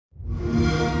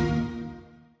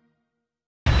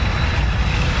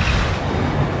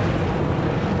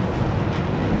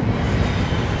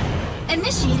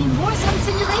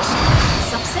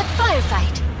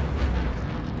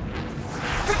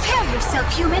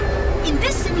human. In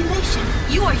this simulation,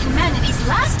 you are humanity's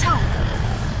last hope.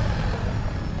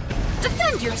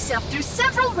 Defend yourself through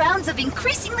several rounds of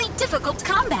increasingly difficult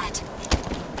combat.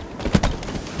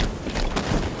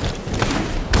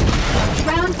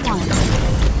 Round 1.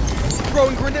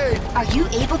 Throwing grenade! Are you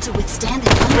able to withstand the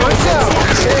Lights out!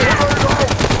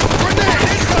 Grenade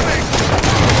incoming!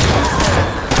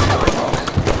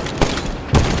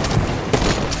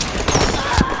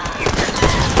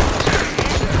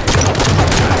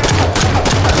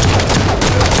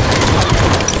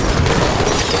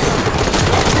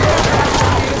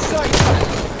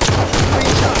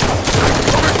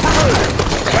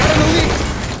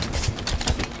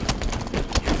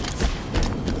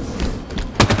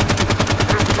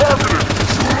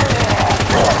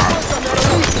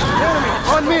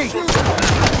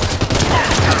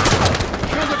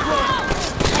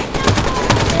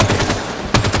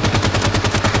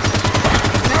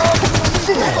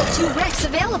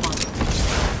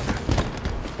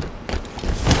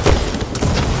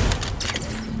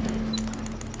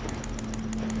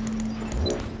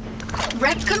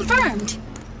 Wreck confirmed.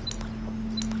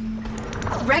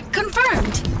 Wreck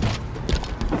confirmed.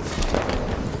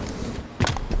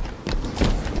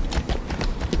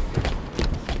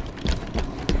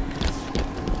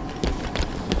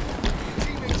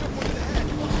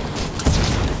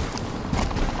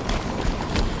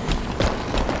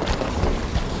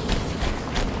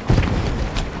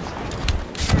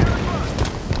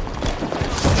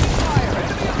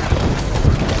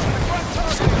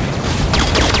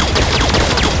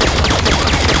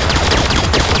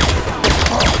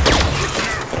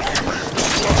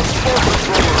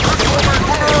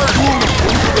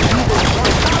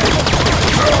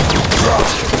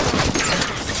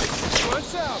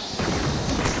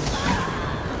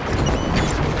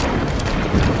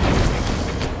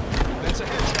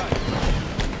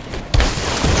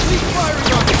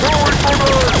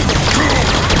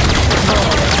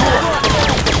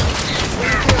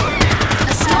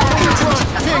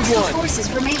 Forces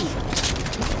remain.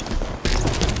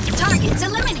 Targets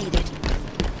eliminated.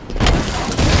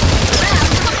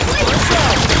 Round complete.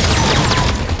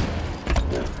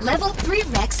 Level 3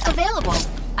 Rex available.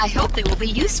 I hope they will be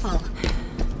useful.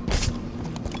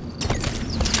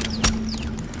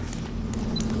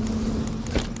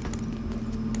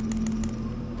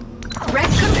 Wreck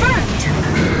confirmed.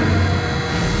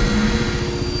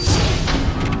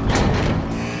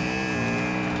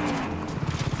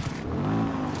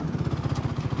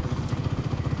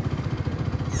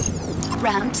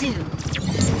 Round 2.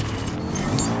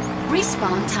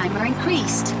 Respawn timer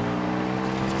increased.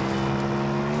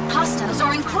 Hostiles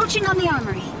are encroaching on the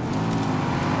armory.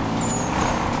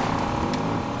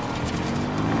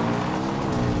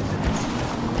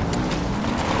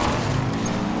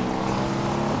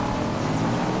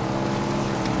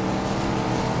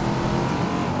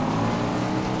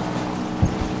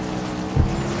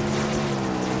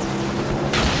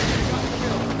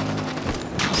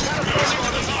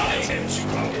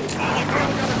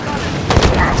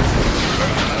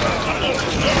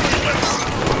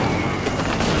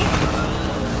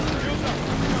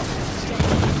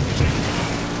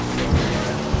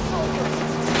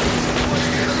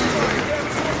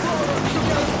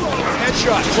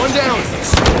 Headshot, one down.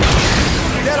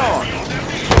 Dead on.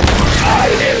 I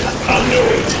am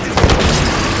annoyed.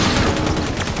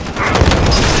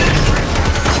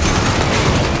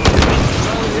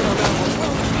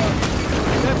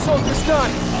 That soldier's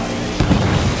done.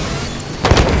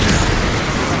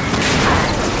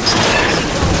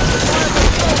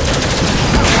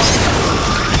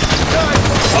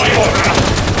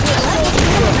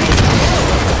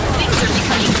 Things are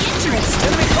becoming interesting.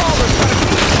 Enemy callers got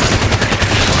a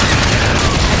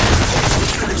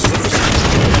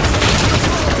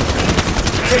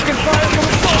taking fire from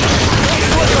the front.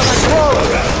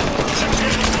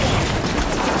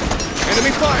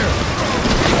 Enemy fire.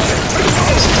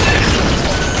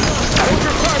 Hold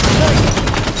your fire.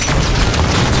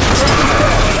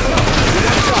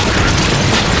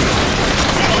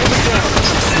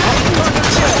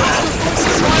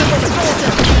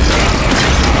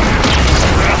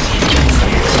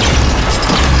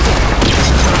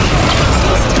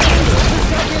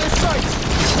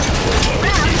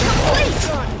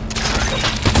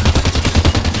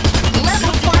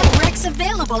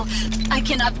 I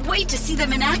cannot wait to see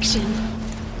them in action.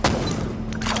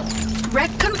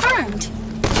 Wreck confirmed.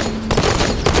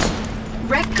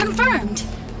 Wreck confirmed.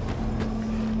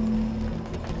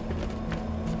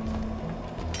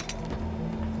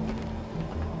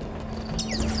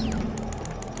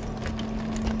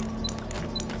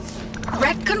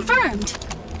 Wreck confirmed.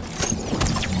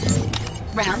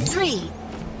 round 3.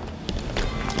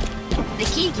 The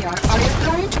key gear are your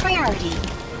current priority.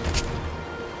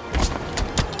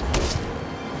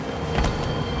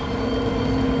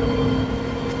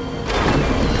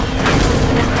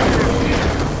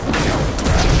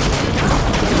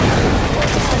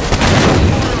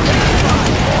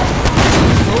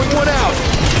 Throwing one out.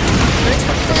 Thanks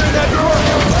for clearing that door.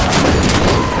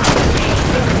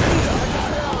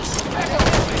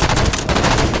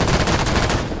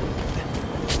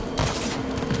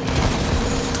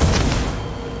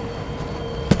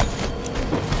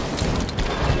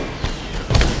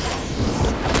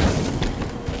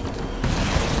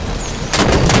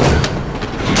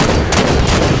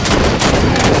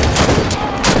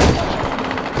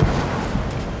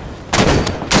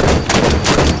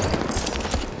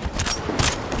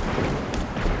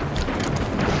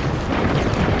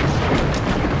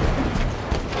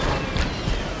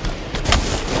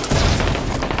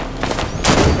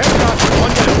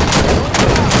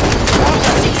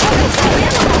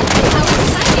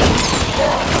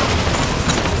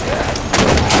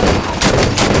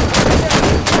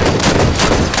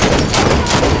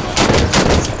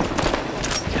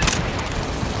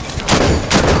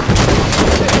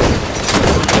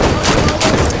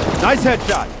 Nice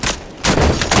headshot.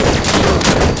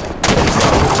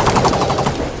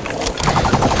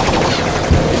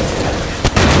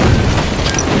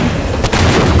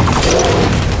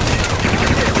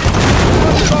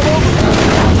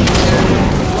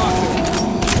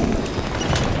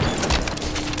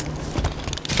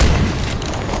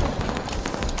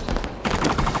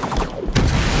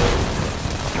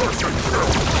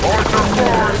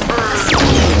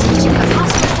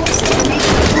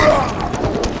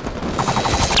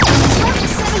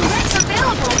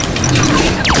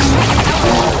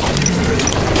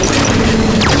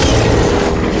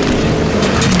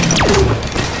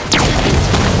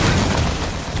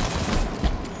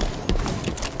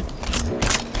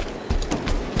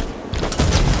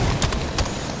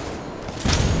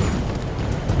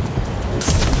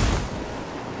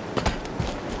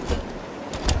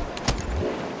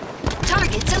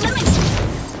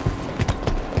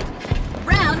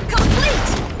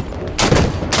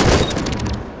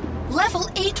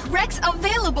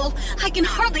 Available! I can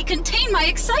hardly contain my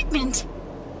excitement!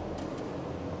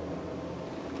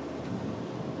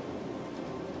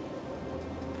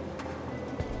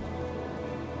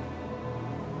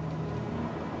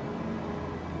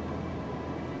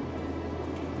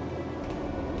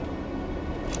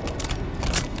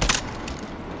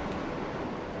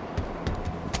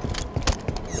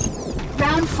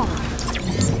 Round 4.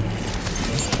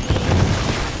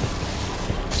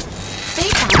 Stay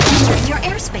down and your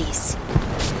airspace.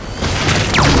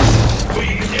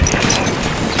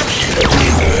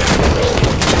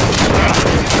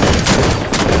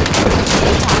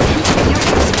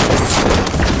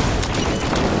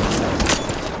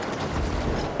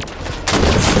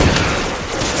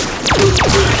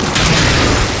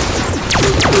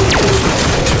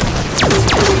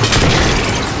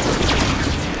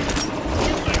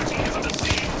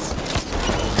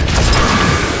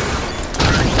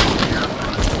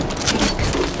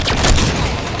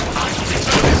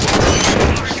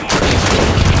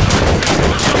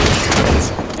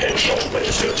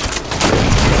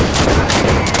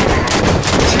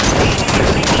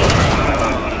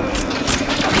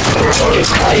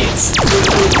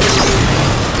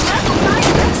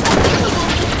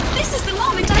 This is the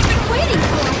moment I've been waiting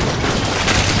for!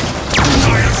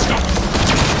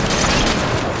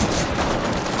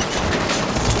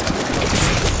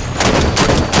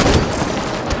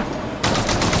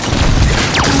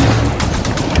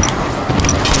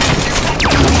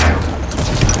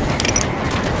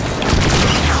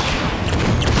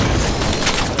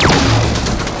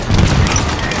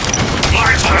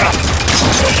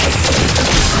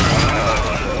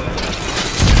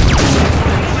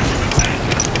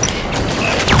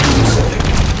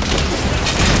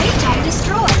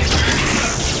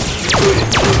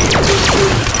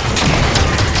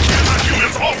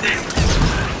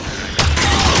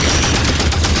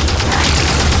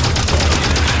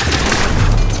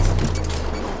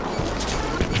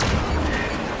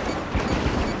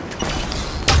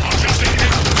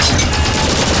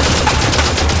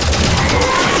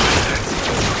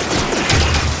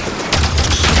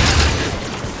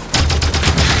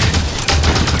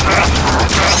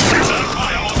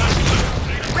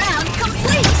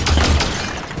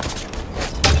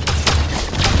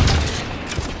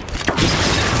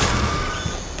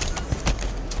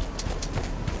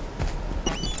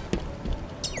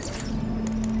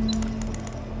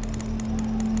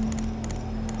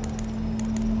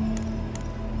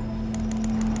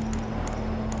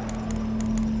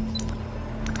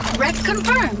 Wreck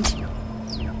confirmed.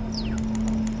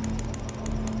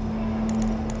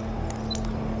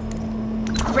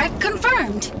 Wreck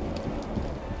confirmed.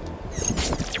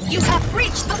 You have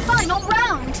reached the final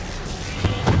round.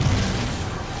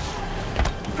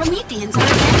 Prometheans are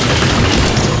advancing.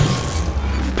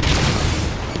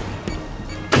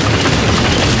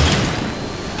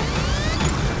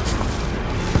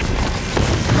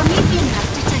 Promethean map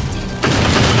detected.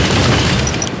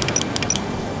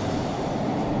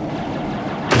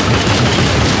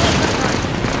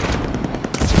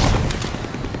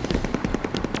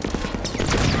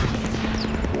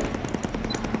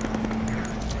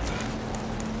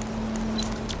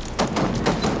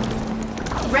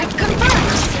 Wreck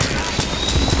confirmed.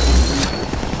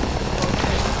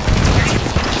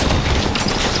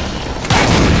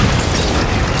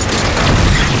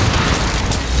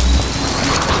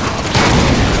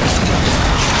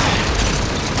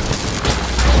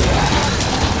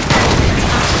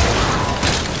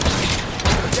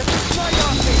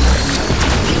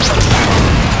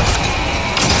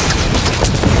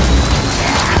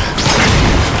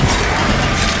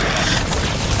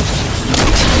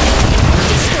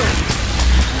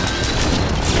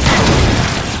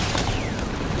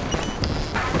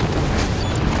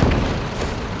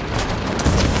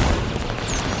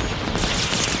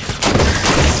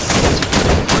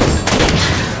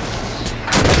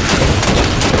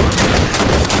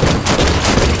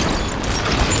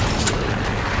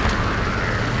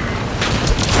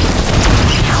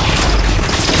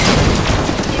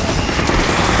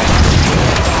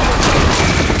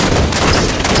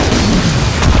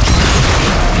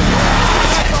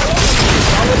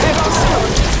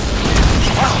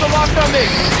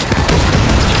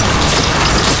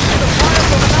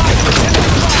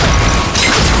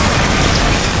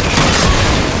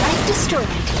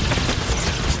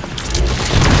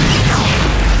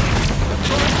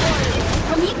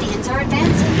 Prometheans are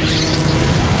advancing.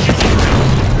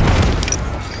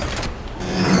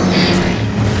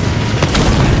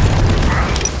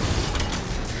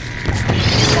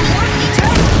 Is the war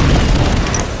eternal?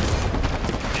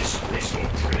 This little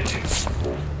primitive.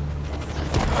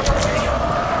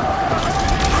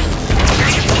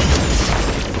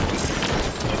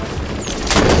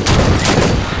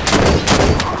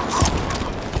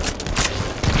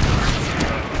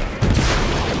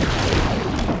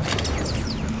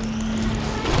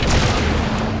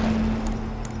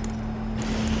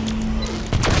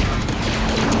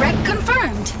 Wreck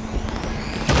confirmed.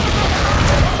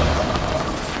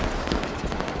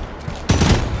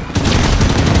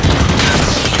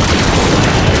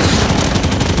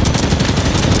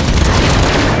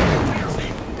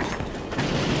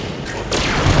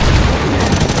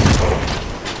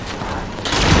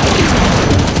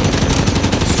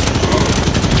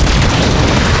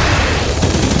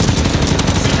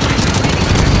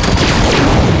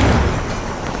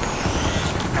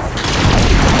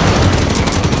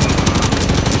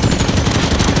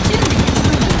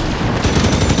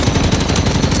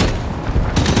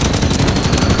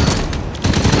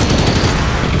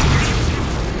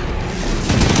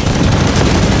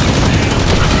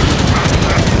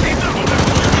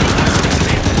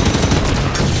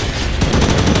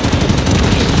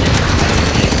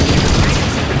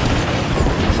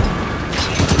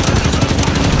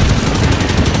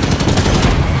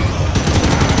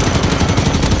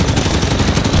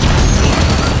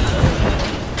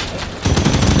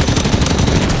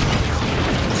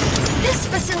 This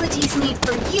facility's need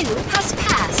for you has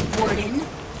passed, Warden.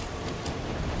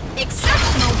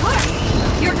 Exceptional work!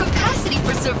 Your capacity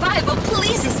for survival